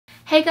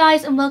Hey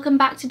guys, and welcome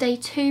back to day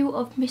 2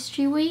 of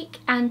Mystery Week,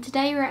 and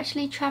today we're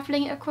actually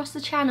travelling across the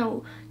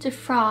channel to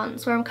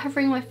France where I'm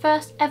covering my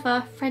first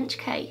ever French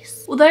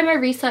case. Although my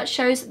research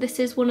shows that this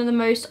is one of the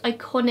most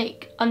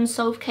iconic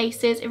unsolved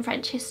cases in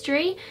French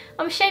history,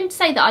 I'm ashamed to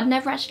say that I'd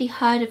never actually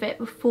heard of it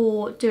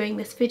before doing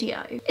this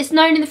video. It's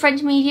known in the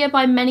French media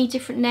by many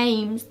different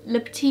names: Le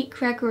Petit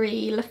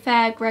Grégory,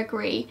 L'Affaire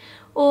Grégory,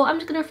 or I'm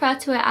just going to refer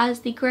to it as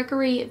the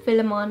Grégory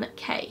Villemin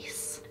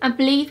case. And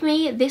believe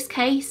me, this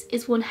case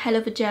is one hell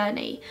of a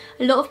journey.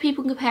 A lot of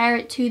people compare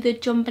it to the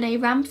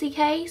Ramsey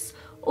case,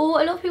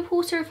 or a lot of people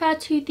also refer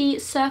to the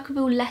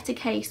Circleville letter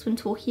case when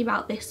talking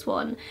about this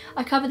one.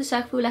 I covered the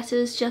Circleville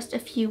letters just a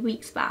few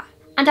weeks back.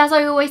 And as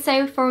I always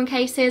say with foreign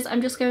cases,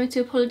 I'm just going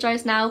to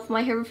apologise now for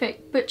my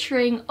horrific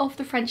butchering of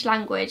the French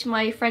language.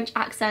 My French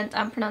accent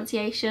and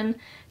pronunciation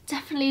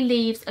definitely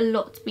leaves a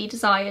lot to be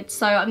desired,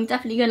 so I'm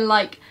definitely going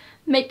to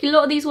make a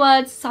lot of these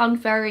words sound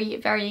very,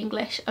 very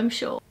English, I'm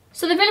sure.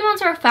 So the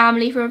Villemins are a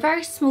family from a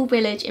very small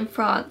village in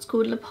France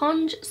called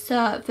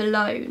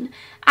Lapenge-sur-Vallone,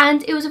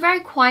 and it was a very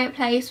quiet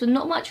place where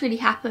not much really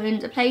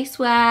happened, a place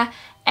where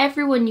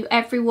everyone knew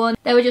everyone.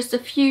 There were just a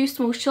few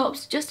small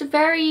shops, just a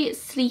very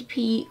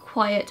sleepy,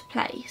 quiet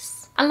place.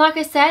 And like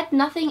I said,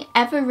 nothing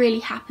ever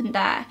really happened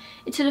there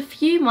until a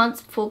few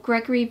months before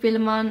Grégory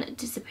Villemin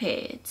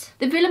disappeared.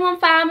 The Villemin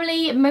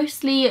family,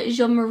 mostly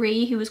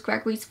Jean-Marie, who was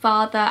Grégory's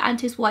father,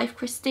 and his wife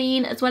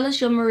Christine, as well as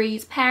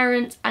Jean-Marie's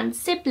parents and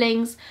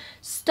siblings,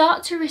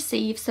 start to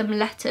receive some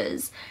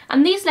letters,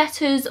 and these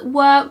letters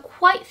were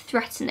quite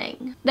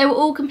threatening. They were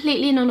all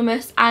completely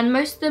anonymous, and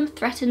most of them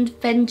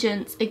threatened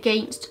vengeance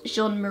against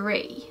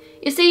Jean-Marie.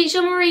 You see,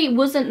 Jean-Marie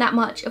wasn't that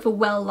much of a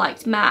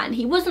well-liked man.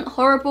 He wasn't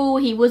horrible,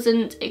 he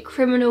wasn't a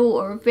criminal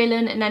or a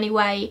villain in any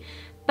way,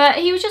 but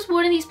he was just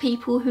one of these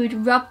people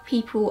who'd rub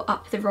people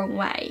up the wrong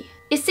way.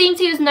 It seems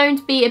he was known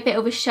to be a bit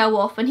of a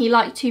show-off, and he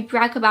liked to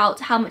brag about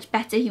how much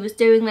better he was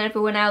doing than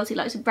everyone else. He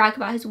liked to brag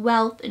about his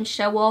wealth and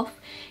show off.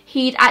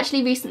 He'd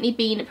actually recently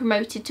been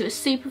promoted to a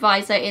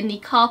supervisor in the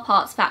car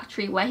parts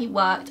factory where he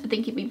worked. I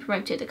think he'd been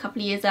promoted a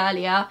couple of years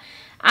earlier.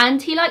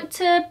 And he liked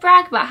to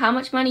brag about how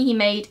much money he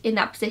made in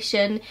that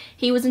position.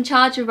 He was in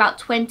charge of about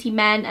 20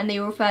 men, and they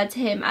referred to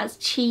him as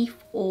chief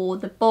or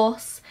the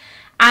boss.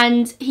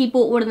 And he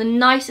bought one of the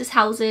nicest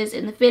houses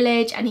in the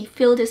village, and he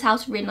filled his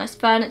house with really nice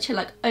furniture,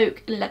 like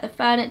oak and leather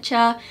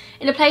furniture,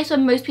 in a place where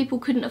most people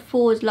couldn't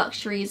afford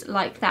luxuries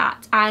like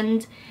that.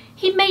 And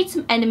he made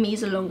some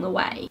enemies along the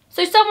way.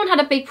 So someone had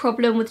a big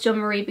problem with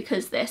Jean-Marie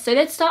because of this. So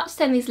they'd start to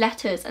send these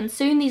letters, and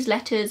soon these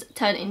letters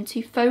turn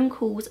into phone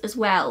calls as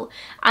well.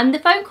 And the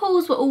phone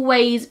calls were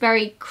always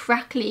very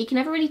crackly. You can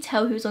never really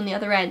tell who was on the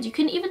other end. You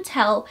couldn't even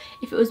tell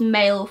if it was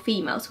male or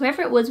female. So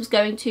whoever it was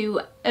going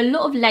to a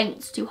lot of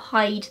lengths to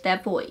hide their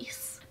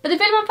voice. But the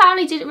Villemin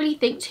family didn't really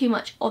think too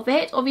much of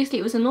it. Obviously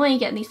it was annoying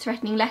getting these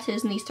threatening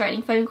letters and these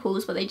threatening phone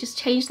calls, but they just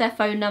changed their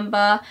phone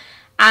number,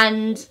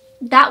 and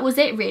that was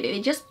it really.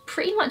 They just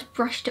pretty much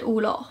brushed it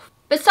all off.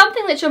 But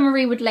something that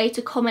Jean-Marie would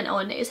later comment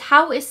on is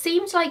how it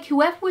seemed like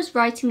whoever was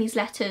writing these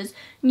letters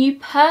knew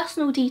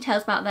personal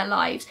details about their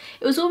lives.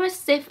 It was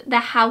almost as if their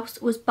house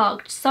was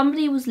bugged.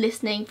 Somebody was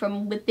listening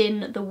from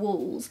within the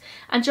walls.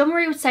 And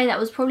Jean-Marie would say that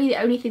was probably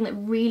the only thing that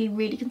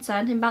really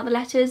concerned him about the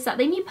letters, that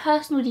they knew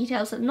personal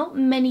details that not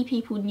many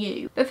people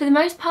knew. But for the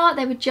most part,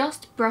 they were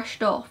just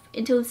brushed off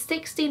until the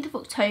 16th of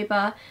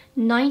October,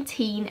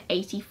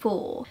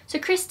 1984. So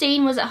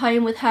Christine was at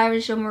home with her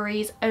and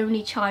Jean-Marie's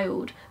only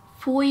child,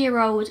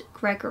 4-year-old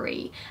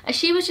Grégory, as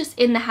she was just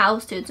in the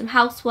house doing some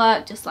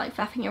housework, just like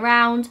faffing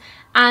around,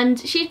 and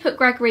she'd put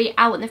Grégory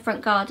out in the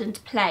front garden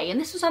to play. And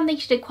this was something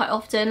she did quite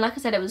often. Like I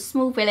said, it was a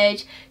small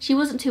village. She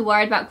wasn't too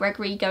worried about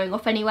Grégory going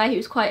off anywhere. He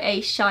was quite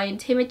a shy and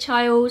timid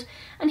child,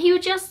 and he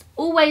would just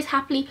always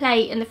happily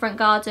play in the front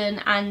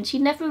garden, and she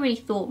never really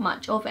thought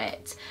much of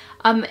it.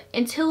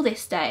 Until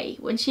this day,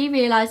 when she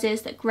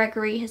realises that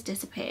Grégory has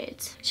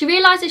disappeared. She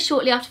realises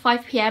shortly after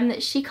 5 PM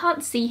that she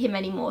can't see him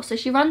anymore, so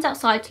she runs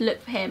outside to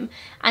look for him,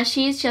 and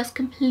she is just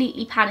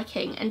completely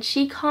panicking, and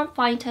she can't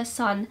find her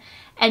son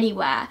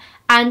anywhere.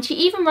 And she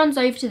even runs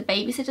over to the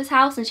babysitter's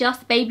house, and she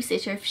asks the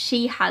babysitter if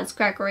she has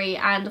Grégory,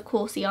 and of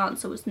course the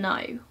answer was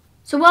no.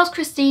 So whilst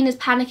Christine is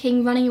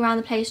panicking, running around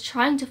the place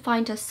trying to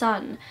find her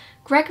son,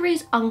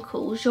 Grégory's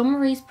uncle,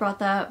 Jean-Marie's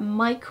brother,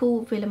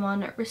 Michael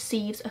Villemin,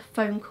 receives a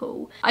phone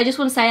call. I just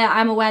want to say that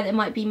I'm aware that it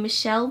might be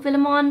Michel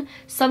Villemin.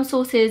 Some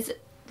sources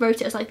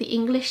wrote it as like the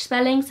English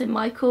spelling, so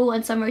Michael,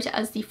 and some wrote it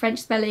as the French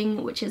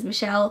spelling, which is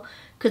Michel.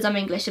 Because I'm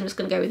English, I'm just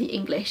going to go with the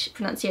English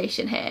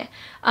pronunciation here.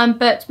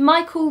 But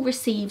Michael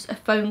receives a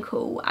phone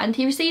call, and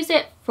he receives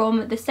it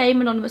from the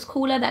same anonymous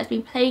caller that has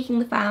been plaguing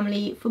the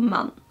family for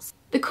months.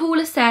 The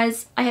caller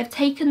says, "I have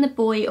taken the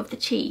boy of the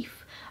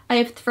chief. I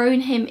have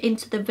thrown him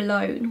into the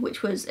Vallone,"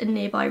 which was a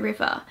nearby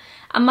river.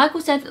 And Michael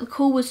said that the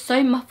call was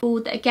so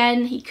muffled that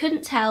again he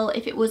couldn't tell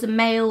if it was a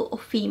male or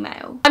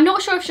female. I'm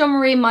not sure if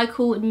Jean-Marie and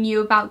Michael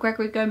knew about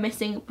Grégory going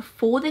missing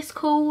before this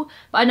call,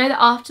 but I know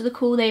that after the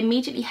call they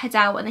immediately head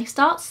out and they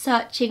start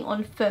searching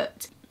on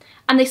foot.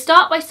 And they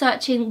start by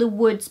searching the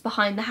woods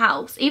behind the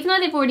house. Even though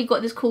they've already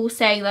got this call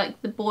saying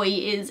like the boy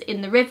is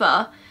in the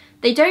river,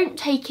 they don't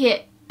take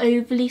it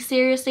overly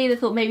seriously. They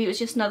thought maybe it was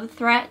just another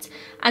threat,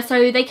 and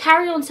so they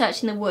carry on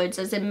searching the woods,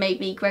 as in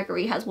maybe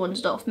Grégory has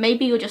wandered off,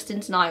 maybe you're just in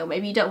denial,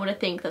 maybe you don't want to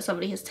think that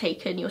somebody has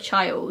taken your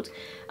child,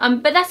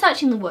 but they're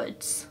searching the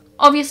woods.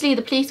 Obviously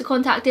the police are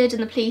contacted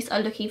and the police are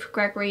looking for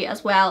Grégory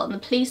as well, and the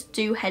police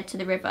do head to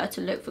the river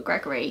to look for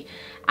Grégory,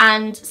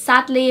 and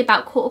sadly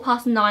about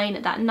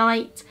 9:15 that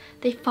night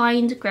they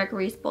find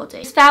Grégory's body.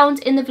 He's found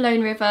in the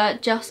Villemin river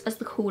just as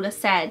the caller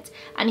said,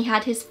 and he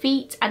had his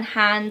feet and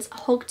hands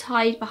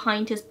hog-tied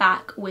behind his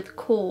back with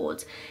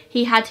cord.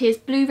 He had his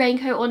blue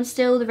raincoat on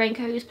still, the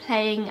raincoat he was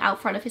playing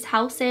out front of his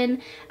house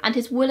in, and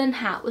his woolen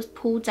hat was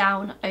pulled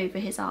down over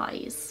his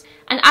eyes.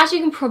 And as you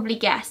can probably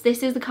guess,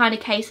 this is the kind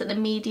of case that the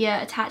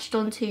media attached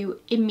onto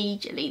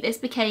immediately. This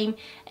became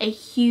a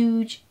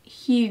huge,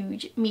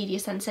 huge media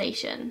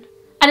sensation.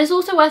 And it's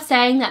also worth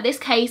saying that this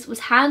case was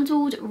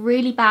handled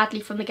really badly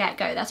from the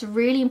get-go. That's a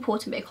really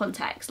important bit of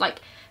context. Like,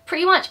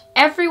 pretty much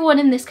everyone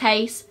in this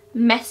case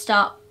messed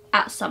up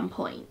at some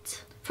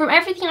point. From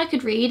everything I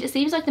could read, it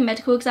seems like the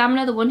medical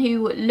examiner, the one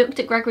who looked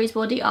at Grégory's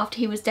body after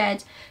he was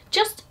dead,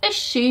 just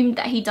assumed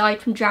that he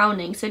died from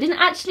drowning, so didn't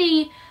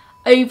actually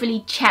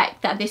overly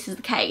check that this is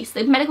the case.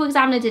 The medical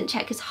examiner didn't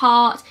check his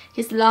heart,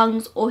 his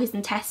lungs or his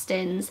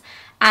intestines,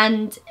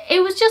 and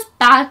it was just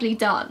badly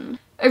done.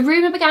 A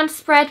rumour began to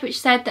spread which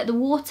said that the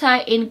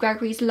water in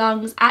Grégory's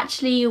lungs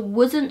actually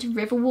wasn't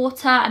river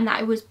water and that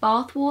it was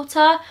bath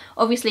water.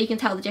 Obviously you can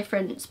tell the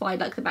difference by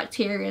like the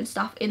bacteria and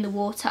stuff in the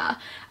water.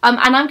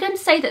 And I'm going to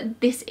say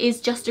that this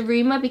is just a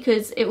rumour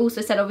because it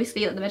also said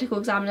obviously that the medical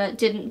examiner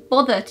didn't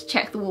bother to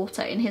check the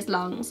water in his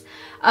lungs.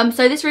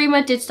 So this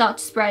rumour did start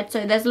to spread,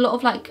 so there's a lot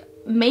of like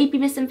maybe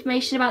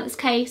misinformation about this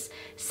case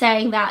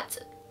saying that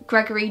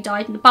Grégory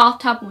died in the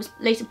bathtub and was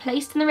later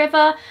placed in the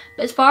river,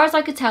 but as far as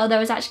I could tell there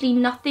was actually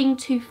nothing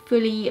to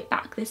fully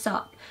back this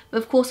up. But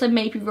of course I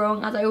may be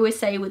wrong, as I always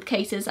say with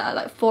cases that are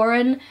like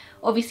foreign.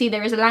 Obviously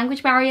there is a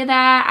language barrier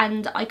there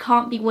and I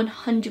can't be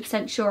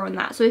 100% sure on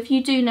that. So if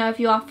you do know, if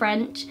you are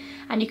French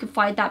and you can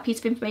find that piece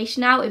of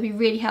information out, it'd be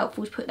really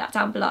helpful to put that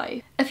down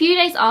below. A few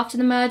days after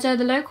the murder,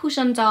 the local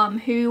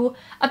gendarmes, who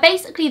are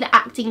basically the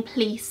acting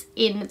police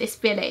in this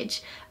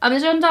village, the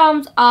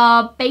gendarmes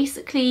are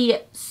basically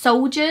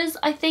soldiers,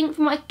 I think,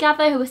 from what I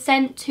gather, who are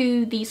sent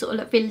to these sort of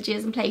like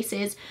villages and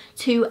places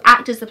to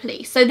act as the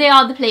police. So they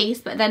are the police,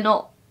 but they're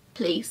not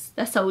police,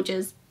 they're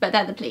soldiers, but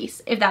they're the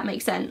police, if that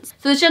makes sense.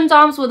 So the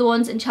gendarmes were the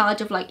ones in charge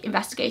of like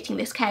investigating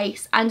this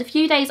case, and a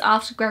few days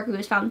after Grégory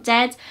was found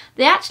dead,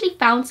 they actually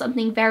found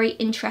something very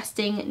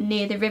interesting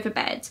near the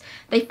riverbed.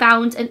 They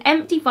found an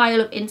empty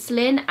vial of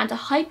insulin and a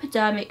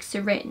hypodermic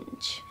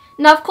syringe.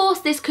 Now of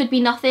course this could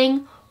be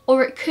nothing,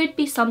 or it could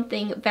be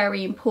something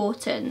very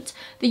important.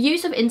 The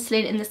use of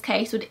insulin in this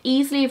case would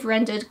easily have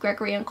rendered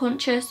Grégory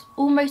unconscious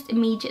almost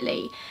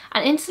immediately,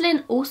 and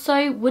insulin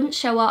also wouldn't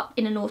show up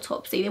in an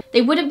autopsy.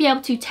 They wouldn't be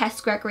able to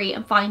test Grégory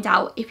and find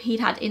out if he'd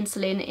had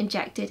insulin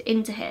injected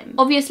into him.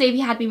 Obviously if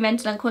he had been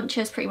rendered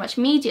unconscious pretty much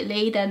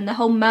immediately, then the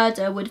whole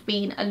murder would have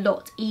been a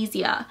lot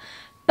easier.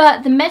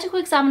 But the medical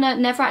examiner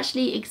never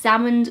actually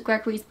examined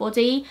Grégory's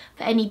body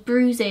for any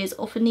bruises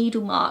or for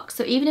needle marks.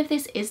 So even if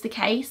this is the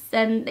case,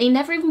 then they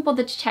never even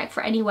bothered to check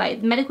for it anyway.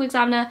 The medical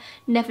examiner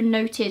never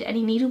noted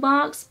any needle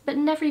marks, but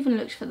never even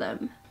looked for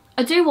them.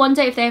 I do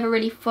wonder if they ever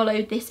really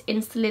followed this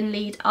insulin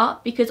lead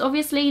up, because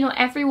obviously not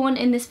everyone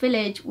in this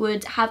village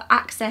would have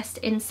access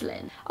to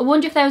insulin. I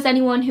wonder if there was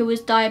anyone who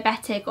was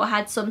diabetic or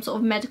had some sort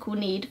of medical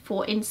need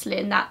for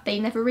insulin that they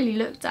never really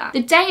looked at.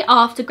 The day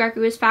after Grégory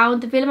was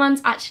found, the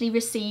Villemins actually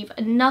receive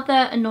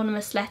another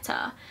anonymous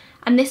letter,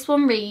 and this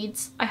one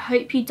reads, "I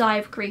hope you die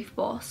of grief,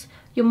 boss.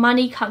 Your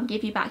money can't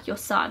give you back your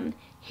son.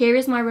 Here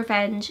is my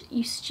revenge,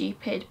 you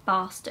stupid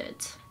bastard."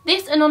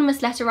 This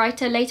anonymous letter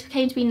writer later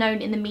came to be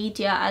known in the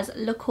media as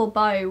Le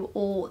Corbeau,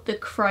 or the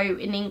Crow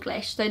in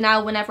English. So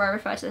now whenever I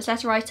refer to this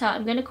letter writer,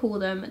 I'm going to call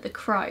them the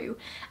Crow.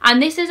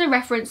 And this is a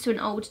reference to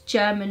an old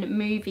German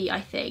movie, I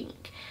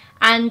think.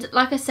 And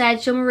like I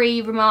said,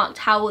 Jean-Marie remarked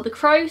how the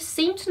Crow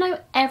seemed to know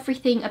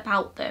everything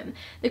about them.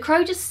 The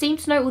Crow just seemed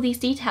to know all these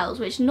details,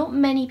 which not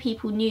many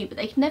people knew, but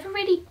they could never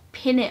really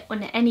pin it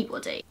on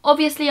anybody.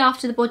 Obviously,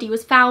 after the body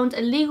was found, a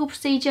legal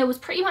procedure was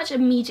pretty much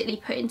immediately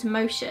put into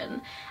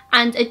motion,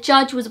 and a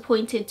judge was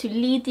appointed to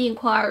lead the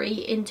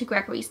inquiry into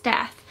Grégory's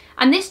death.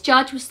 And this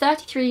judge was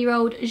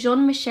 33-year-old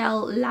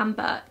Jean-Michel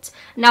Lambert.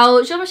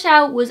 Now,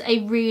 Jean-Michel was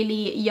a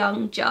really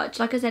young judge.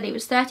 Like I said, he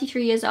was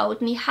 33 years old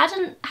and he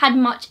hadn't had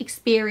much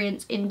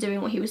experience in doing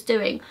what he was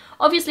doing.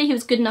 Obviously, he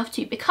was good enough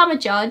to become a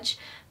judge,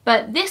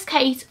 but this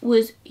case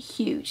was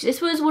huge.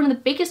 This was one of the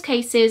biggest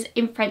cases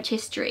in French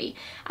history.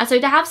 And so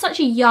to have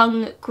such a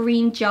young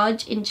green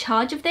judge in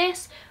charge of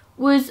this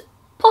was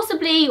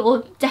possibly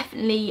or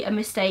definitely a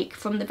mistake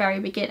from the very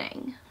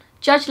beginning.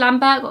 Judge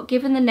Lambert got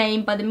given the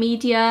name by the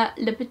media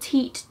Le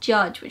Petit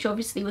Judge, which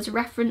obviously was a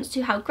reference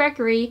to how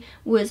Grégory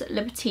was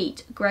Le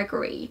Petit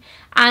Grégory.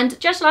 And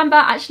Judge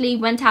Lambert actually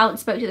went out and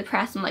spoke to the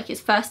press on like his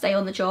first day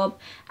on the job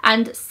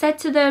and said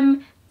to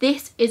them,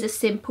 "This is a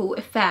simple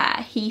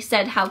affair." He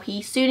said how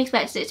he soon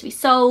expected it to be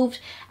solved,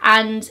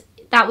 and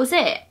that was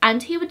it.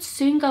 And he would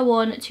soon go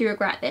on to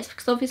regret this,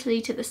 because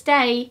obviously to this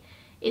day,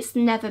 it's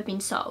never been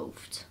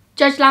solved.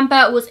 Judge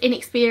Lambert was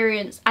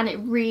inexperienced, and it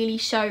really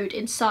showed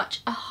in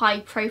such a high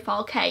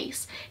profile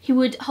case. He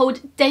would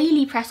hold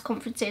daily press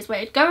conferences where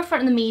he'd go in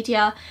front of the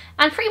media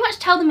and pretty much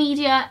tell the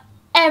media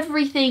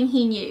everything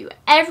he knew,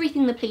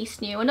 everything the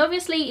police knew. And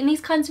obviously in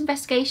these kinds of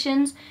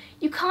investigations,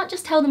 you can't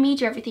just tell the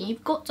media everything.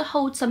 You've got to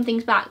hold some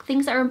things back,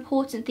 things that are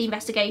important to the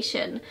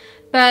investigation.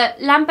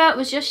 But Lambert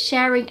was just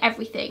sharing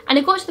everything. And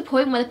it got to the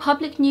point where the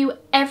public knew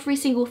every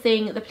single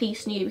thing the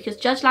police knew, because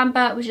Judge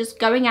Lambert was just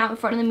going out in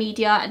front of the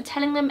media and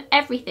telling them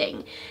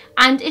everything.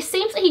 And it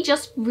seems that he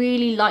just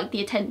really liked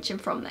the attention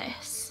from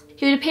this.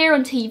 He would appear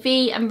on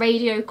TV and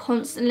radio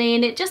constantly,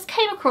 and it just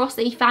came across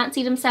that he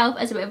fancied himself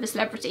as a bit of a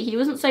celebrity. He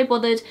wasn't so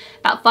bothered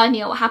about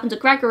finding out what happened to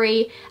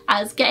Grégory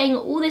as getting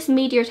all this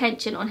media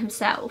attention on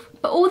himself.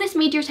 But all this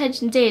media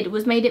attention did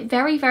was made it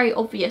very, very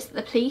obvious that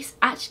the police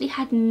actually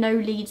had no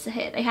leads to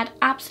hit. They had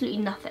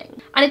absolutely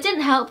nothing. And it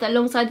didn't help that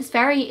alongside this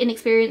very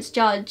inexperienced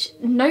judge,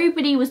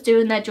 nobody was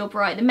doing their job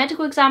right. The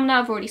medical examiner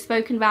I've already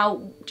spoken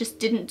about just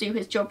didn't do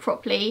his job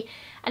properly.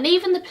 And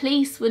even the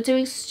police were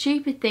doing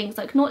stupid things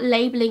like not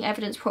labelling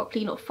evidence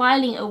properly, not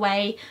filing it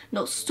away,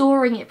 not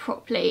storing it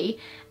properly,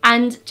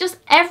 and just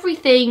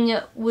everything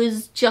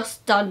was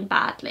just done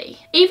badly.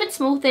 Even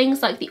small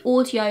things like the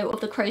audio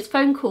of the Crow's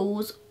phone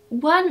calls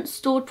weren't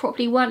stored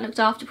properly, weren't looked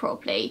after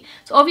properly.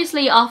 So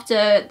obviously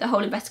after the whole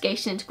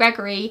investigation into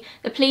Grégory,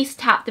 the police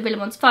tapped the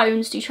Villemin's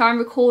phones to try and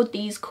record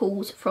these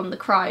calls from the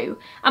Crow.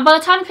 And by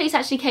the time the police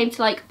actually came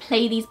to like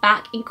play these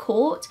back in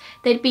court,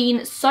 they'd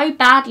been so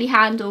badly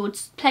handled,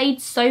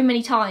 played so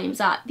many times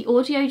that the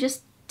audio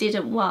just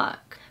didn't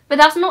work. But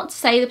that's not to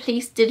say the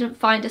police didn't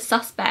find a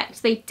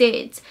suspect. They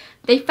did.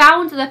 They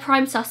found their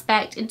prime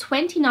suspect in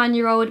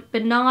 29-year-old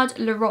Bernard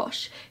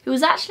Laroche, who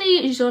was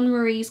actually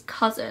Jean-Marie's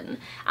cousin.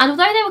 And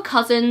although they were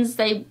cousins,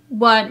 they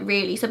weren't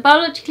really. So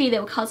biologically they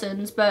were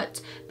cousins, but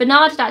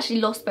Bernard had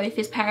actually lost both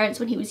his parents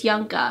when he was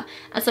younger.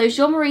 And so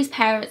Jean-Marie's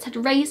parents had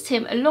raised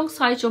him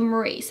alongside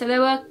Jean-Marie. So they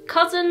were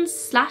cousins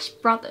slash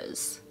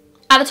brothers.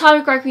 At the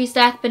time of Grégory's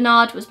death,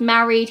 Bernard was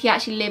married. He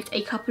actually lived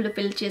a couple of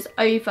villages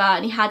over,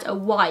 and he had a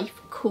wife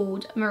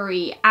called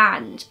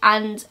Marie-Ange.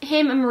 And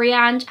him and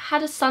Marie-Ange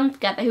had a son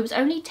together who was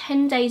only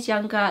 10 days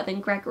younger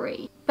than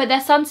Grégory. But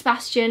their son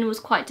Sebastian was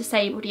quite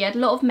disabled. He had a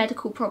lot of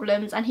medical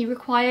problems and he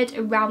required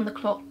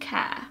around-the-clock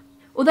care.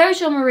 Although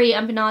Jean-Marie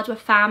and Bernard were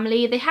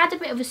family, they had a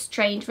bit of a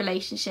strange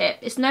relationship.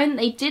 It's known that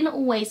they didn't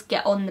always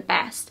get on the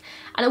best.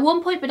 And at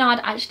one point Bernard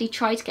actually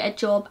tried to get a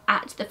job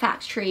at the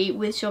factory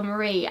with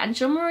Jean-Marie, and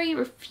Jean-Marie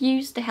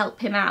refused to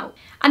help him out.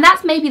 And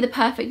that's maybe the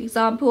perfect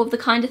example of the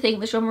kind of thing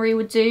that Jean-Marie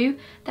would do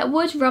that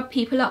would rub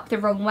people up the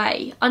wrong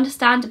way,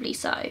 understandably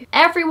so.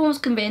 Everyone was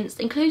convinced,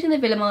 including the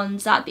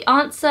Villemins, that the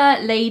answer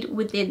laid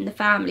within the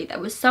family. There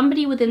was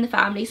somebody within the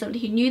family,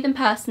 somebody who knew them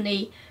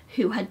personally,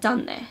 who had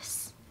done this.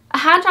 A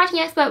handwriting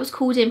expert was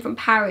called in from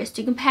Paris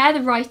to compare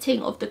the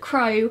writing of the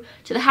Crow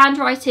to the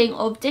handwriting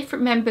of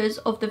different members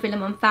of the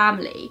Villemin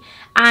family,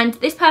 and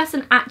this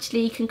person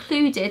actually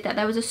concluded that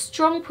there was a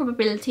strong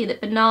probability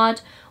that Bernard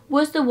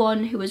was the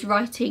one who was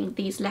writing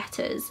these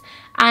letters.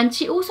 And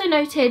she also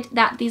noted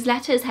that these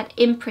letters had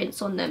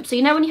imprints on them. So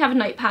you know when you have a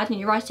notepad and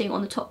you're writing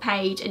on the top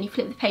page and you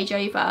flip the page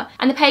over,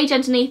 and the page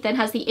underneath then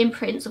has the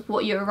imprints of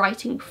what you were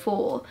writing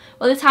before.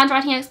 Well, this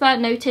handwriting expert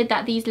noted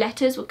that these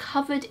letters were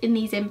covered in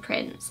these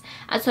imprints.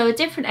 And so a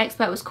different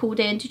expert was called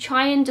in to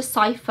try and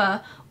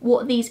decipher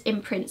what these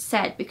imprints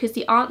said, because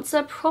the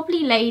answer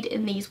probably laid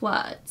in these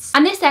words.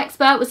 And this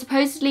expert was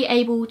supposedly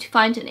able to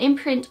find an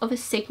imprint of a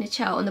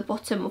signature on the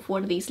bottom of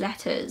one of these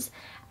letters,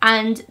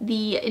 and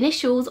the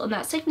initials on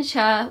that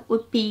signature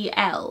would be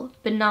L,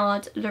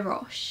 Bernard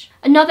Laroche.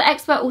 Another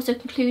expert also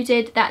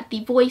concluded that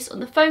the voice on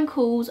the phone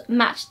calls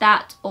matched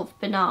that of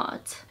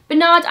Bernard.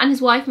 Bernard and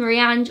his wife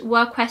Marie-Ange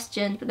were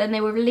questioned, but then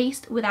they were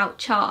released without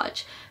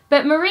charge.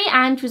 But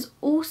Marie-Ange was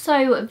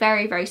also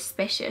very, very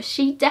suspicious.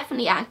 She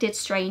definitely acted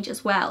strange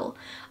as well.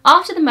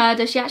 After the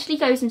murder, she actually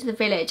goes into the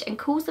village and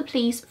calls the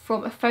police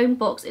from a phone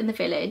box in the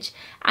village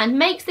and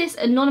makes this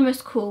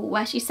anonymous call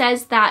where she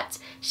says that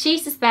she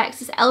suspects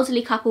this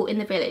elderly couple in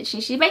the village.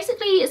 And she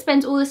basically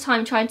spends all this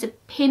time trying to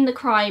pin the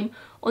crime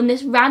on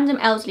this random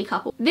elderly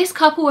couple. This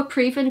couple were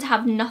proven to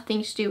have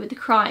nothing to do with the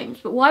crimes,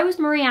 but why was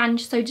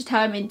Marie-Ange so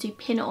determined to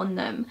pin it on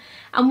them?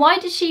 And why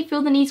did she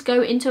feel the need to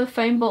go into a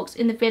phone box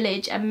in the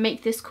village and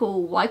make this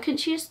call? Why couldn't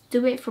she just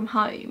do it from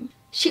home?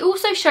 She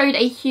also showed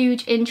a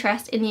huge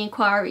interest in the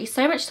inquiry,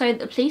 so much so that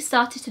the police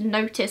started to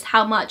notice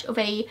how much of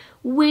a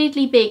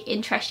weirdly big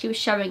interest she was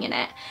showing in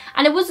it.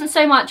 And it wasn't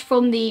so much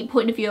from the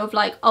point of view of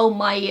like, oh,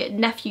 my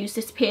nephew's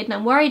disappeared and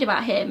I'm worried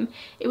about him.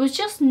 It was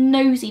just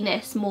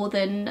nosiness more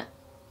than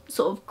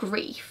sort of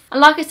grief.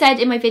 And like I said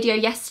in my video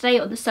yesterday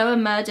on the Zoeva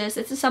murders,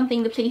 this is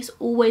something the police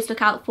always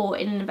look out for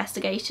in an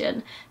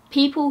investigation.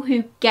 People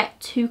who get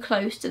too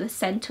close to the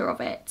centre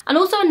of it. And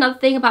also another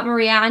thing about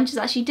Marie-Ange is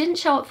that she didn't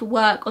show up for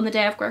work on the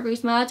day of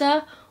Grégory's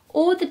murder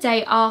or the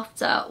day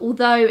after,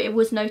 although it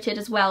was noted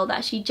as well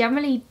that she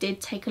generally did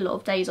take a lot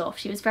of days off.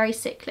 She was very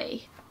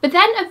sickly. But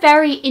then a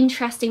very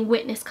interesting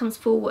witness comes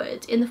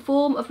forward in the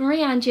form of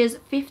Marie-Ange's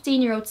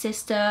 15-year-old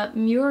sister,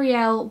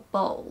 Muriel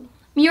Boll.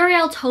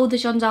 Muriel told the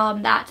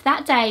gendarme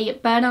that day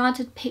Bernard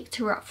had picked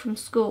her up from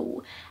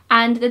school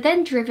and they're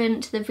then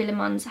driven to the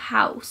Villemin's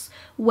house,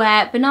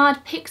 where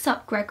Bernard picks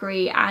up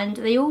Grégory and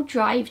they all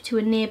drive to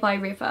a nearby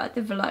river,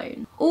 the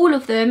Villemin. All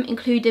of them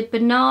included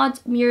Bernard,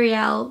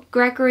 Muriel,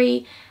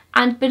 Grégory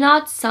and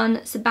Bernard's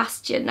son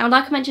Sebastian. Now,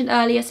 like I mentioned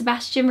earlier,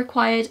 Sebastian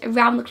required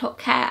around-the-clock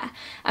care,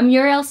 and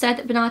Muriel said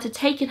that Bernard had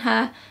taken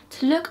her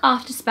to look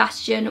after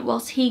Sebastian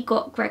whilst he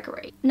got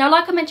Grégory. Now,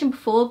 like I mentioned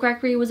before,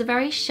 Grégory was a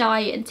very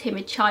shy and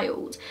timid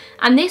child,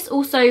 and this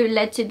also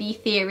led to the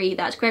theory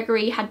that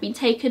Grégory had been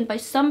taken by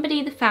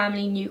somebody the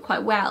family knew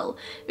quite well,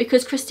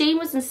 because Christine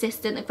was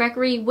insistent that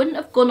Grégory wouldn't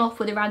have gone off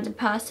with a random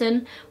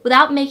person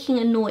without making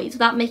a noise,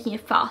 without making a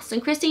fuss,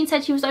 and Christine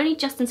said she was only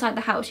just inside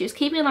the house, she was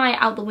keeping an eye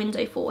out the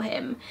window for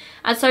him,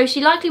 and so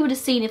she likely would have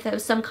seen if there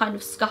was some kind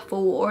of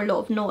scuffle or a lot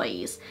of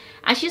noise.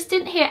 And she just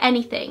didn't hear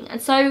anything,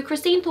 and so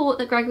Christine thought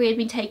that Grégory had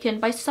been taken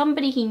by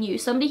somebody he knew,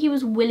 somebody he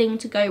was willing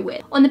to go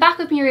with. On the back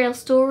of Muriel's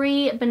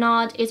story,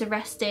 Bernard is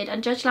arrested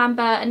and Judge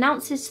Lambert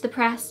announces to the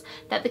press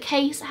that the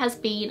case has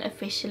been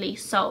officially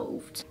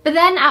solved. But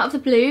then out of the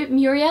blue,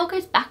 Muriel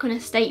goes back on a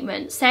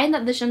statement saying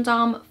that the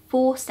gendarme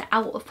forced it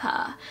out of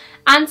her.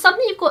 And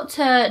something you've got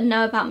to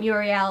know about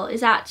Muriel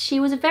is that she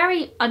was a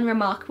very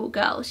unremarkable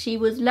girl. She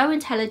was low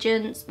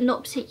intelligence,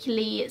 not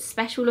particularly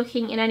special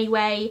looking in any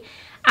way,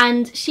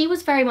 and she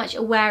was very much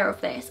aware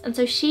of this, and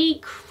so she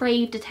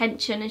craved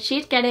attention and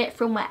she'd get it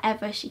from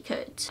wherever she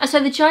could. And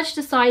so the judge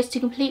decides to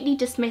completely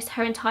dismiss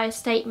her entire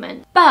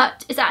statement.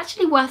 But it's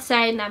actually worth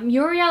saying that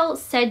Muriel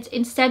said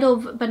instead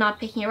of Bernard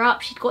picking her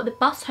up, she'd got the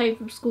bus home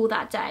from school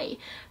that day.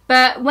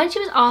 But when she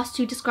was asked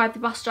to describe the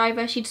bus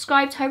driver, she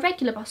described her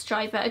regular bus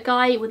driver, a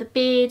guy with a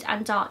beard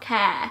and dark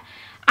hair.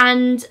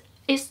 And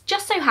it's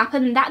just so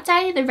happened that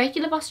day the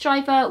regular bus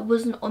driver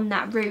wasn't on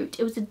that route.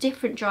 It was a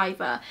different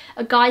driver,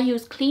 a guy who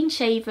was clean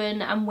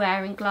shaven and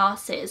wearing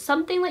glasses,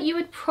 something that you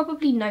would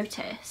probably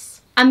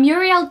notice. And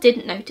Muriel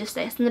didn't notice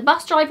this, and the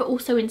bus driver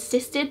also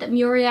insisted that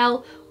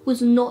Muriel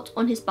was not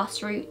on his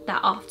bus route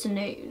that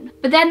afternoon.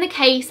 But then the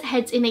case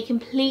heads in a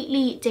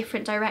completely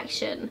different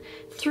direction.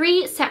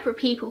 3 separate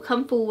people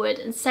come forward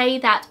and say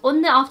that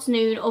on the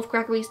afternoon of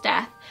Grégory's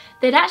death,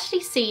 they'd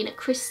actually seen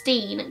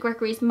Christine,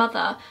 Grégory's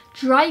mother,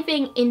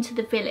 driving into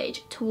the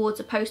village towards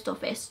a post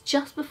office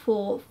just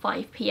before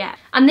 5 p.m.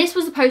 And this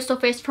was the post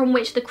office from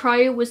which the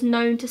Crow was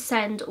known to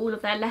send all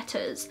of their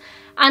letters.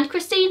 And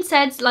Christine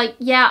said, like,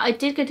 yeah, I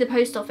did go to the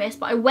post office,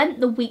 but I went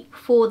the week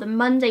before, the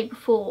Monday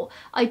before.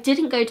 I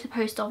didn't go to the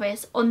post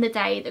office on the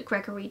day that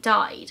Grégory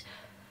died.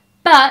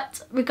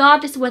 But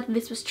regardless of whether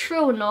this was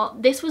true or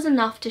not, this was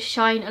enough to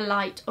shine a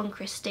light on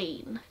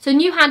Christine. So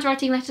new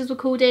handwriting letters were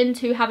called in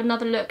to have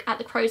another look at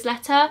the Crow's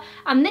letter,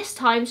 and this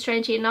time,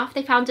 strangely enough,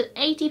 they found an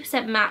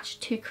 80% match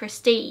to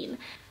Christine.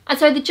 And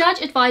so the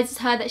judge advises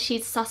her that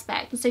she's a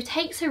suspect, and so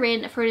takes her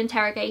in for an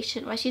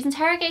interrogation where she's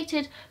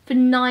interrogated for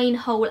 9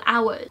 whole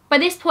hours. By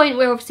this point,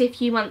 we're obviously a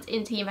few months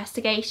into the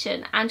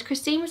investigation, and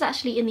Christine was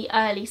actually in the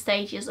early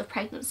stages of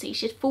pregnancy.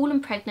 She had fallen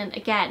pregnant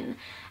again,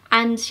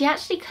 and she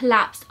actually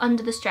collapsed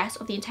under the stress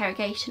of the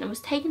interrogation and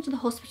was taken to the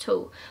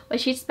hospital where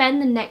she'd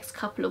spend the next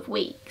couple of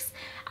weeks.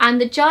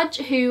 And the judge,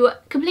 who,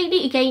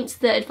 completely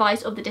against the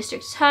advice of the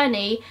district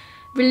attorney,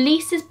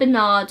 releases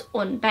Bernard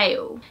on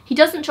bail. He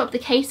doesn't drop the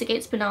case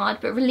against Bernard,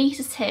 but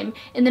releases him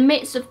in the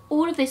midst of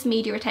all of this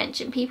media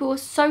attention. People were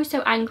so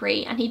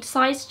angry, and he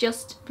decides to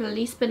just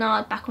release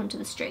Bernard back onto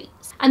the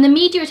streets. And the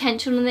media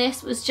attention on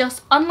this was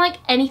just unlike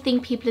anything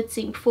people had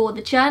seen before.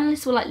 The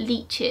journalists were like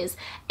leeches,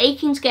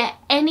 aching to get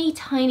any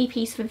tiny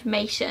piece of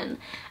information.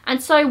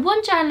 And so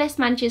one journalist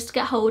manages to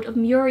get hold of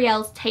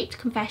Muriel's taped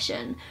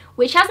confession,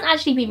 which hasn't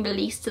actually been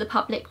released to the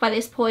public by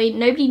this point.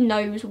 Nobody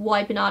knows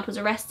why Bernard was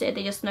arrested,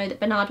 they just know that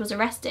Bernard was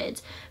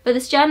arrested. But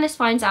this journalist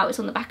finds out it's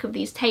on the back of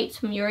these tapes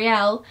from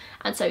Muriel,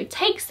 and so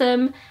takes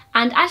them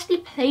and actually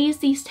plays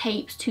these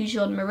tapes to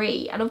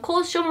Jean-Marie. And of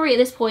course Jean-Marie at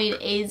this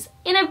point is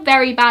in a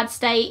very bad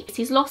state.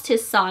 He's lost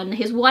his son,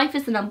 his wife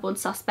is the number 1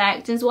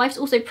 suspect, and his wife's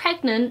also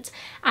pregnant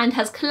and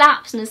has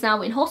collapsed and is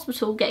now in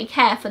hospital getting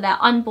care for their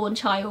unborn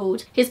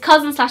child. His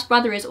cousin slash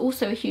brother is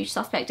also a huge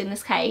suspect in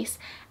this case,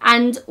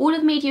 and all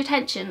of the media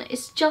attention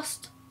is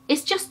just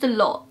a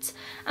lot.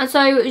 And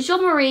so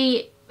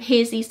Jean-Marie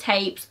hears these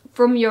tapes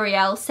from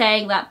Muriel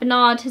saying that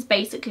Bernard has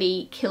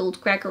basically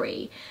killed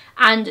Grégory,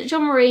 and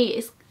Jean-Marie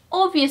is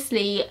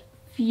obviously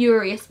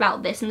furious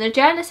about this, and the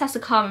journalist has to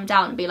calm him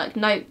down and be like,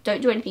 no,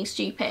 don't do anything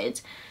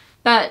stupid.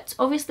 But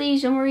obviously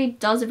Jean-Marie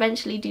does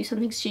eventually do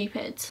something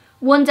stupid.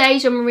 One day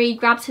Jean-Marie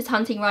grabs his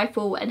hunting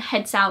rifle and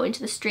heads out into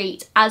the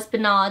street as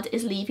Bernard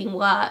is leaving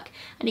work,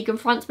 and he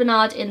confronts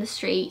Bernard in the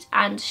street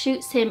and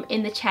shoots him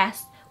in the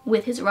chest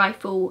with his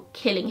rifle,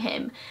 killing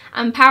him.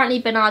 And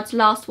apparently Bernard's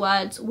last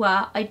words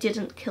were, "I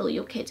didn't kill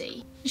your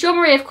kiddie."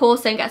 Jean-Marie of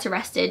course then gets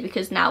arrested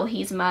because now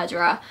he's a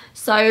murderer.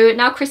 So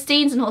now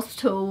Christine's in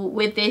hospital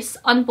with this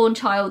unborn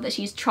child that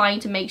she's trying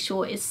to make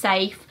sure is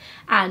safe,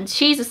 and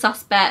she's a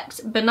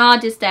suspect,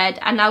 Bernard is dead,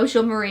 and now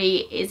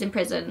Jean-Marie is in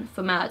prison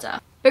for murder.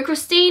 But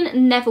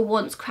Christine never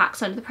once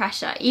cracks under the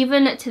pressure.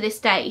 Even to this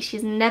day,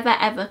 she's never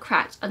ever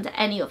cracked under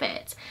any of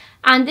it.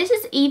 And this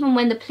is even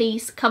when the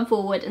police come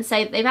forward and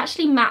say that they've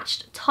actually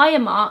matched tyre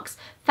marks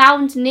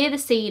found near the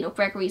scene of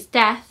Grégory's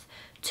death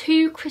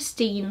to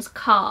Christine's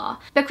car.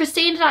 But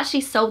Christine had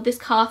actually sold this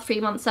car 3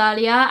 months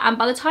earlier, and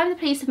by the time the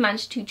police have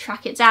managed to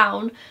track it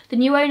down, the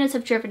new owners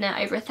have driven it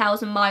over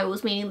 1,000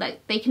 miles, meaning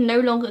that they can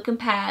no longer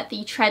compare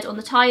the tread on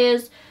the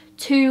tyres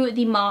to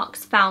the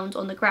marks found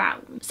on the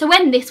ground. So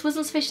when this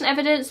wasn't sufficient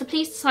evidence, the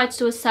police decided to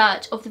do a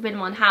search of the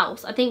Villemin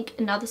house. I think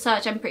another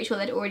search, I'm pretty sure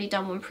they'd already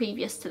done one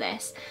previous to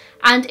this.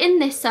 And in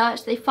this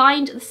search, they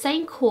find the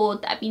same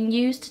cord that had been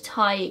used to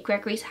tie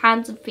Grégory's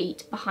hands and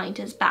feet behind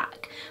his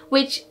back,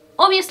 which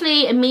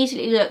obviously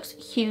immediately looks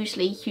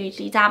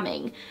hugely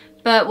damning.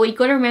 But what you've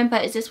got to remember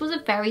is this was a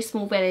very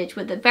small village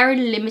with a very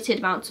limited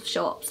amount of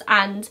shops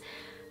and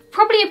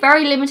probably a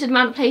very limited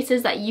amount of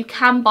places that you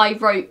can buy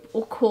rope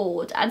or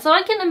cord. And so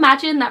I can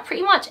imagine that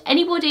pretty much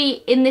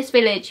anybody in this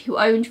village who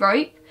owned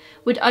rope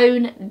would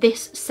own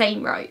this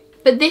same rope.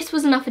 But this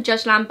was enough for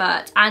Judge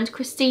Lambert, and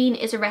Christine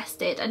is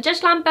arrested. And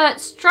Judge Lambert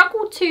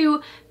struggled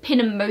to pin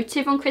a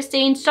motive on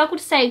Christine, struggled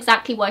to say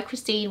exactly why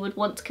Christine would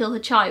want to kill her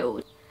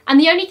child. And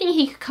the only thing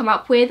he could come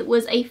up with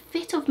was a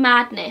fit of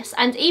madness.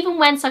 And even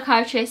when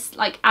psychiatrists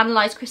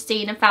analysed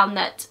Christine and found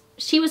that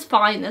she was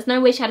fine, there's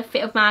no way she had a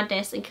fit of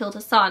madness and killed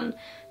her son,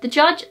 the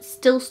judge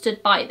still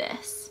stood by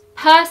this.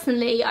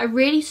 Personally, I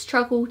really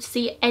struggle to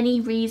see any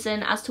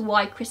reason as to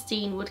why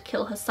Christine would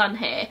kill her son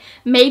here.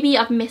 Maybe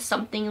I've missed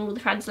something in all the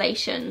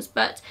translations,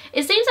 but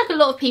it seems like a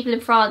lot of people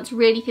in France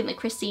really think that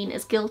Christine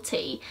is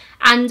guilty.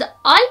 And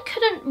I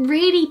couldn't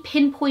really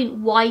pinpoint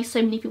why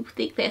so many people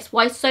think this,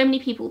 why so many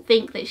people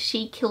think that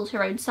she killed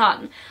her own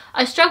son.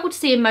 I struggled to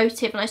see a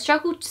motive, and I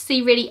struggled to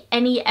see really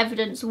any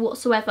evidence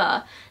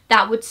whatsoever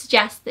that would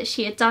suggest that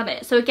she had done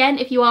it. So again,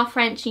 if you are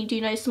French and you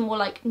do know some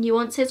more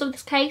nuances of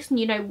this case and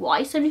you know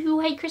why so many people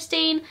hate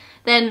Christine,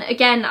 then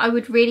again, I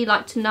would really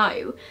like to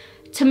know.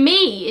 To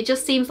me, it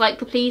just seems like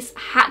the police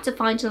had to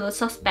find another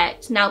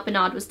suspect now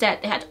Bernard was dead.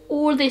 They had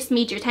all this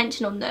media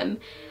attention on them,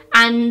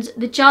 and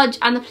the judge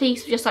and the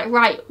police were just like,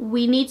 right,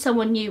 we need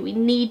someone new, we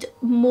need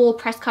more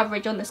press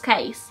coverage on this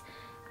case.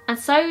 And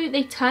so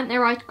they turned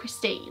their eye to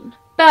Christine.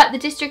 But the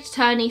district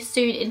attorney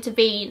soon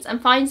intervenes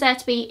and finds there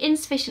to be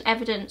insufficient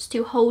evidence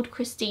to hold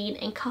Christine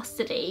in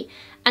custody,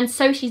 and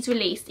so she's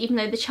released. Even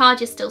though the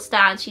charges still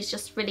stand, she's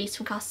just released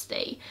from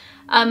custody.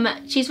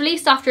 She's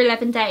released after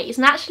 11 days,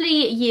 and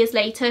actually years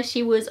later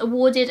she was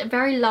awarded a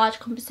very large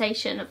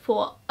compensation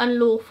for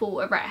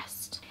unlawful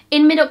arrest.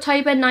 In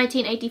mid-October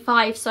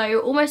 1985, so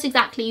almost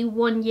exactly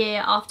 1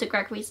 year after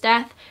Grégory's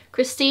death,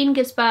 Christine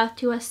gives birth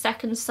to her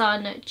second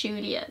son,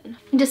 Julian.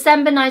 In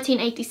December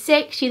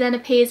 1986, she then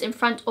appears in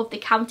front of the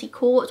county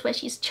court where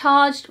she's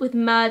charged with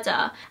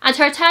murder, and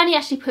her attorney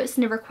actually puts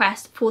in a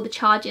request for the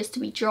charges to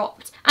be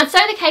dropped. And so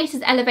the case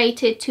is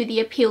elevated to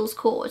the appeals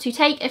court, who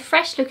take a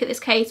fresh look at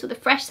this case with a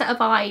fresh set of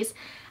eyes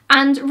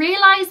and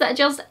realise that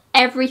just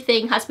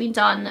everything has been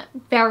done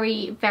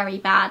very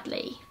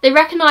badly. They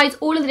recognise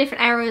all of the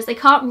different errors. They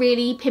can't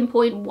really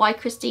pinpoint why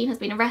Christine has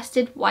been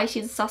arrested, why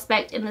she's a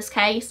suspect in this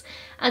case,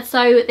 and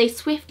so they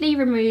swiftly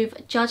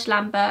remove Judge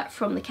Lambert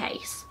from the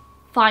case.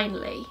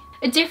 Finally.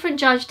 A different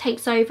judge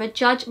takes over,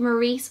 Judge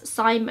Maurice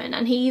Simon,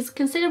 and he's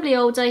considerably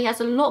older, he has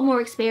a lot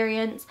more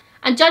experience,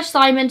 and Judge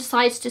Simon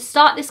decides to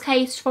start this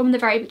case from the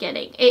very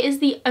beginning. It is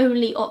the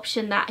only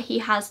option that he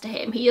has to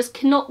him. He just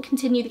cannot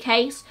continue the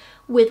case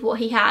with what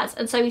he has,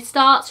 and so he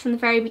starts from the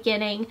very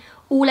beginning.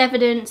 All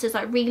evidence is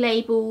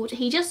relabeled.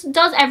 He just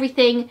does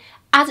everything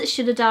as it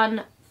should have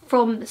done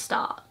from the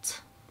start.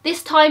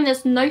 This time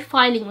there's no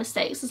filing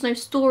mistakes, there's no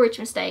storage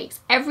mistakes,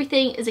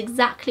 everything is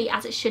exactly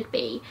as it should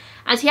be,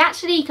 and he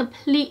actually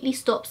completely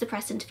stops the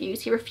press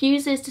interviews. He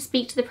refuses to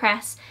speak to the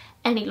press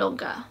any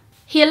longer.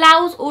 He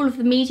allows all of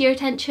the media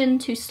attention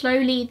to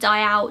slowly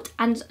die out,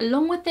 and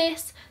along with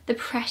this, the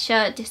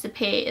pressure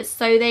disappears.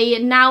 So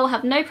they now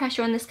have no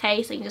pressure on this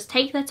case, they can just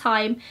take their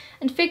time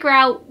and figure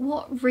out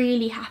what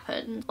really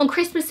happened. On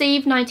Christmas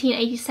Eve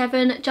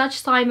 1987, Judge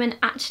Simon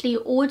actually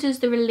orders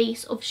the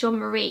release of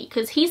Jean-Marie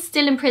because he's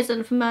still in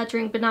prison for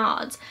murdering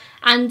Bernard,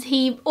 and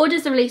he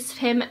orders the release of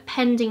him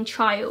pending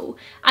trial.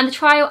 And the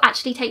trial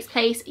actually takes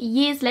place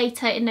years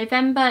later in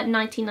November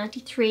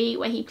 1993,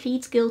 where he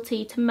pleads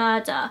guilty to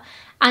murder.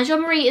 And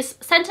Jean-Marie is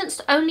sentenced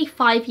to only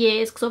 5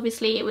 years because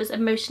obviously it was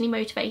emotionally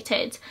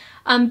motivated.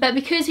 But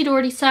because he'd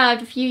already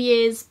served a few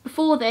years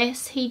before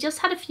this, he just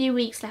had a few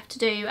weeks left to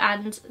do,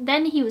 and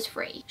then he was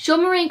free.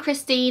 Jean-Marie and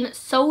Christine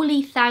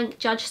solely thank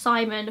Judge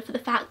Simon for the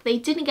fact that they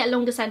didn't get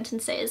longer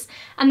sentences,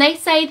 and they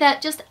say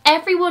that just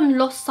everyone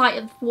lost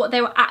sight of what they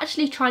were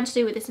actually trying to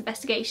do with this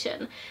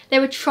investigation. They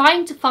were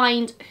trying to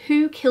find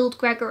who killed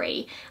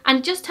Grégory, and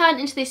it just turned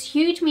into this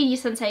huge media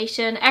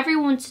sensation.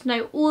 Everyone wanted to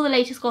know all the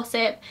latest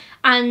gossip,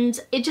 and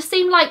it just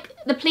seemed like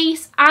the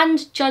police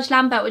and Judge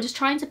Lambert were just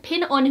trying to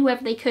pin it on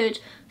whoever they could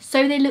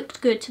so they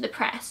looked good to the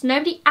press.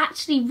 Nobody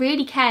actually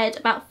really cared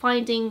about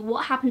finding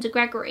what happened to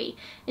Grégory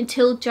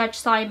until Judge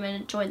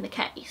Simon joined the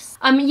case.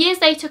 Years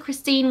later,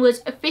 Christine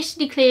was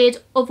officially cleared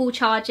of all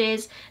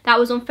charges. That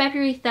was on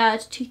February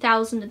 3rd,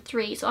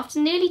 2003. So after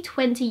nearly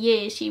 20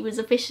 years, she was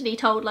officially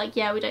told, like,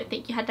 yeah, we don't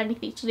think you had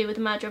anything to do with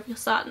the murder of your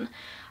son.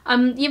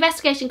 The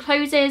investigation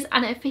closes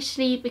and it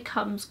officially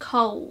becomes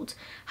cold.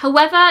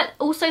 However,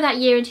 also that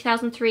year in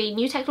 2003,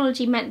 new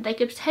technology meant they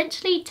could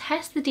potentially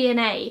test the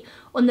DNA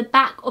on the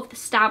back of the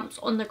stamps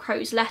on the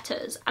crow's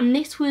letters, and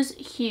this was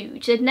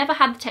huge. They'd never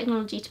had the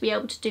technology to be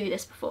able to do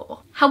this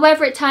before.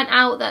 However, it turned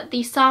out that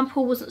the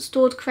sample wasn't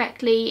stored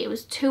correctly, it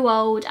was too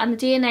old, and the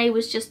DNA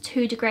was just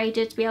too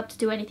degraded to be able to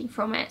do anything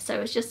from it, so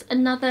it was just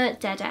another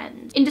dead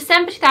end. In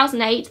December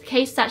 2008, the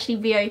case was actually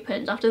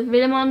reopened after the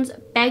Villemins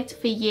begged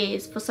for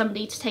years for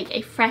somebody to take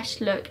a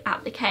fresh look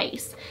at the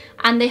case,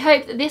 and they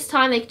hoped that this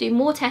time they could do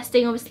more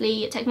testing.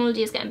 Obviously,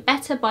 technology is getting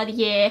better by the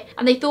year,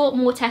 and they thought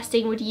more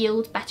testing would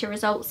yield better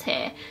results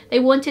here. They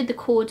wanted the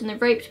cord and the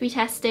rope to be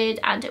tested,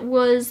 and it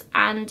was,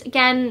 and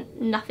again,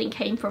 nothing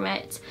came from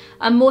it.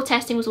 More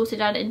testing was also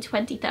done in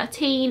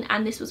 2013,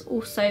 and this was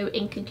also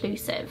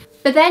inconclusive.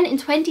 But then in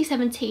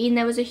 2017,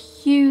 there was a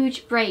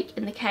huge break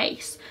in the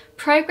case.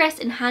 Progress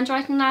in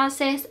handwriting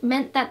analysis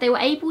meant that they were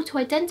able to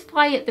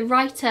identify the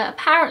writer,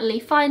 apparently,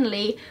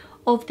 finally,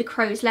 of the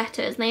crow's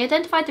letters, and they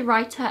identified the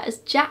writer as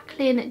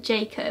Jacqueline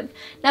Jacob.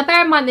 Now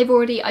bear in mind they've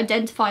already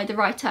identified the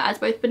writer as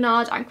both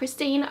Bernard and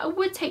Christine. I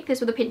would take this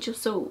with a pinch of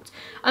salt.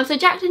 So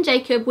Jacqueline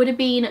Jacob would have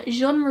been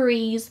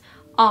Jean-Marie's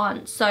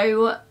aunt,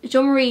 so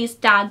Jean-Marie's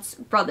dad's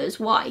brother's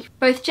wife.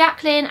 Both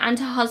Jacqueline and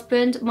her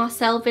husband,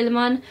 Marcel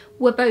Villemin,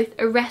 were both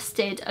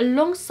arrested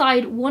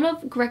alongside one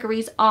of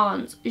Grégory's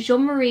aunts,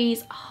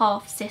 Jean-Marie's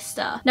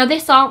half-sister. Now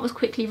this aunt was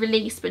quickly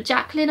released, but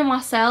Jacqueline and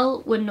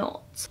Marcel were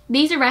not.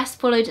 These arrests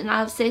followed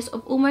analysis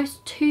of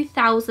almost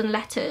 2,000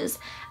 letters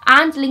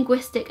and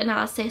linguistic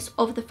analysis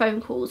of the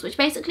phone calls, which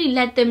basically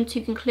led them to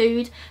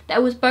conclude that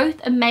it was both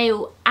a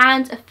male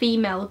and a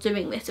female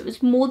doing this. It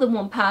was more than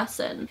one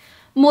person.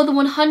 More than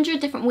 100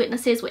 different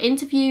witnesses were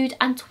interviewed,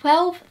 and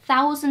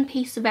 12,000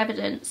 pieces of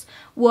evidence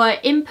were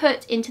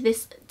input into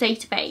this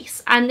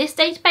database. And this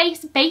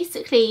database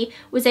basically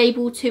was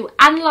able to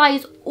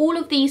analyse all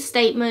of these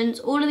statements,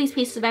 all of these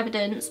pieces of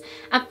evidence,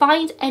 and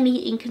find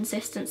any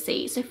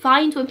inconsistency. So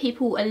find when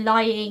people are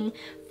lying,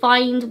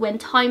 find when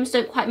times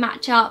don't quite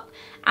match up,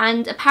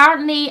 and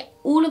apparently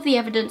all of the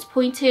evidence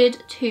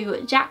pointed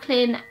to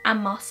Jacqueline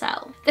and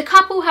Marcel. The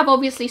couple have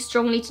obviously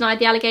strongly denied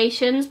the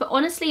allegations, but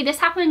honestly this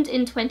happened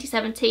in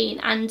 2017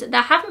 and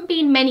there haven't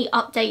been many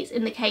updates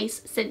in the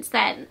case since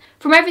then.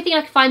 From everything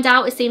I could find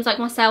out, it seems like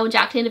Marcel and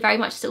Jacqueline are very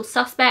much still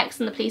suspects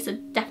and the police are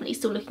definitely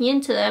still looking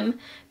into them,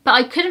 but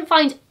I couldn't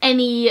find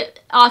any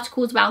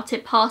articles about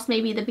it past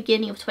maybe the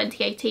beginning of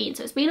 2018,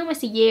 so it's been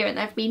almost a year and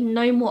there have been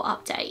no more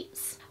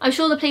updates. I'm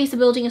sure the police are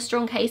building a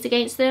strong case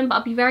against them, but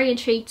I'd be very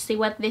intrigued to see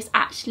whether this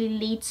actually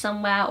leads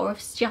somewhere or if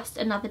it's just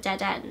another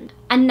dead end.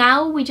 And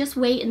now we just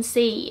wait and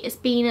see. It's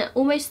been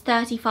almost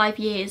 35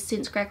 years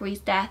since Grégory's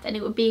death, and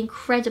it would be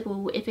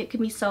incredible if it could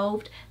be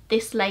solved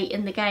this late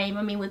in the game.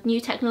 I mean, with new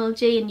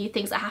technology and new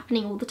things that are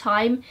happening all the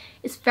time,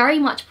 it's very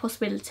much a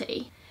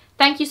possibility.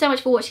 Thank you so much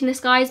for watching this,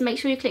 guys. Make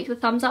sure you click the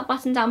thumbs up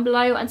button down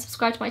below and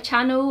subscribe to my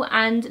channel,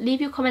 and leave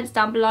your comments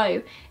down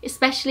below,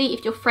 especially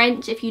if you're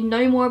French, if you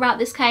know more about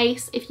this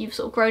case, if you've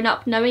sort of grown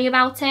up knowing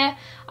about it.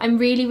 I'm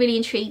really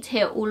intrigued to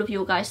hear all of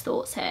your guys'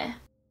 thoughts here.